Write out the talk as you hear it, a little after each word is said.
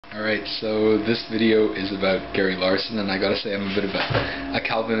Alright, so this video is about Gary Larson, and I gotta say I'm a bit of a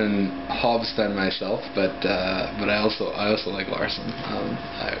Calvin and Hobbes fan myself, but I also like Larson.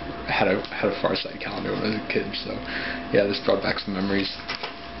 I had a Far Side calendar when I was a kid, so yeah, this brought back some memories.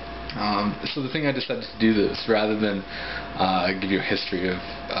 So the thing I decided to do this, rather than give you a history of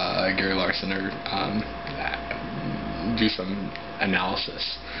Gary Larson or do some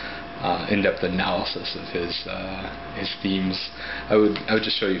analysis, in-depth analysis of his themes, I would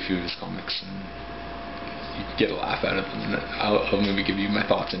just show you a few of his comics, and you could get a laugh out of them. And I'll maybe give you my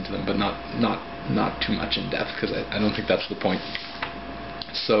thoughts into them, but not too much in depth, because I don't think that's the point.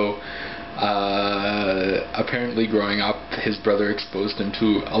 So apparently growing up, his brother exposed him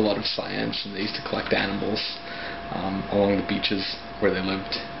to a lot of science, and they used to collect animals along the beaches where they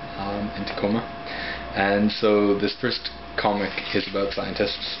lived in Tacoma. And so this first comic is about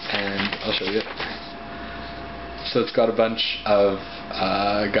scientists, and I'll show you it. So it's got a bunch of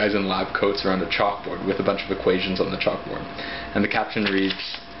guys in lab coats around a chalkboard with a bunch of equations on the chalkboard, and the caption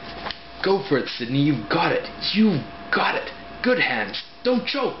reads, "Go for it, Sydney, you've got it, you've got it, good hands, don't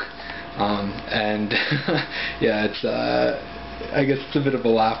choke." And yeah, it's I guess it's a bit of a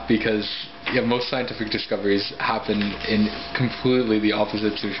laugh, because yeah, most scientific discoveries happen in completely the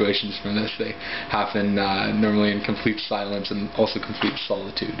opposite situations from this. They happen normally in complete silence and also complete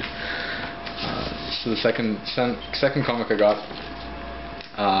solitude. So the second comic I got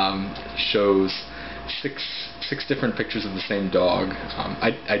shows six different pictures of the same dog,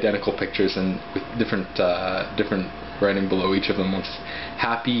 identical pictures, and with different writing below each of them. One's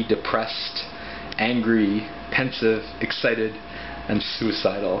happy, depressed, angry, pensive, excited, and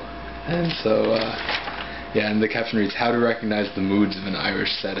suicidal. And so, yeah, and the caption reads, "How to recognize the moods of an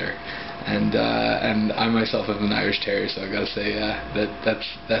Irish setter." And I myself have an Irish Terrier, so I gotta say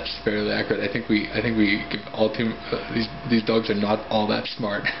that's fairly accurate. I think we give all too these dogs are not all that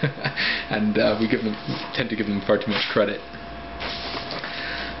smart, and we tend to give them far too much credit.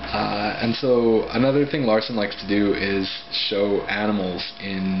 And so another thing Larson likes to do is show animals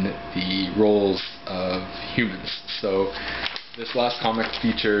in the roles of humans. So this last comic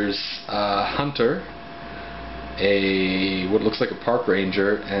features Hunter, what looks like a park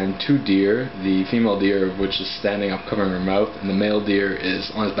ranger, and two deer, the female deer of which is standing up covering her mouth, and the male deer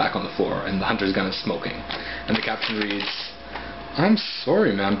is on his back on the floor, and the hunter's gun is smoking. And the caption reads, "I'm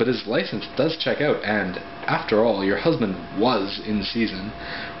sorry, man, but his license does check out, and after all, your husband was in season.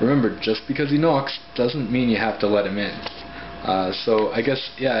 Remember, just because he knocks doesn't mean you have to let him in." So I guess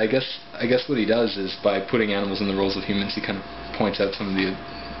what he does is, by putting animals in the roles of humans, he kind of points out some of the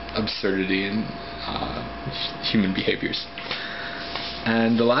absurdity in human behaviors.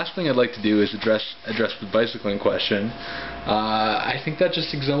 And the last thing I'd like to do is address the bicycling question. I think that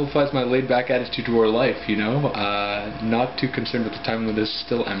just exemplifies my laid-back attitude toward life, you know. Not too concerned with the timeliness,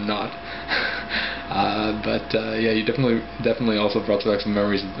 still am not. But yeah, you definitely also brought back some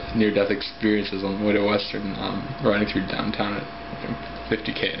memories of near-death experiences on the way to Western, riding through downtown at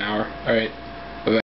 50k an hour. Alright.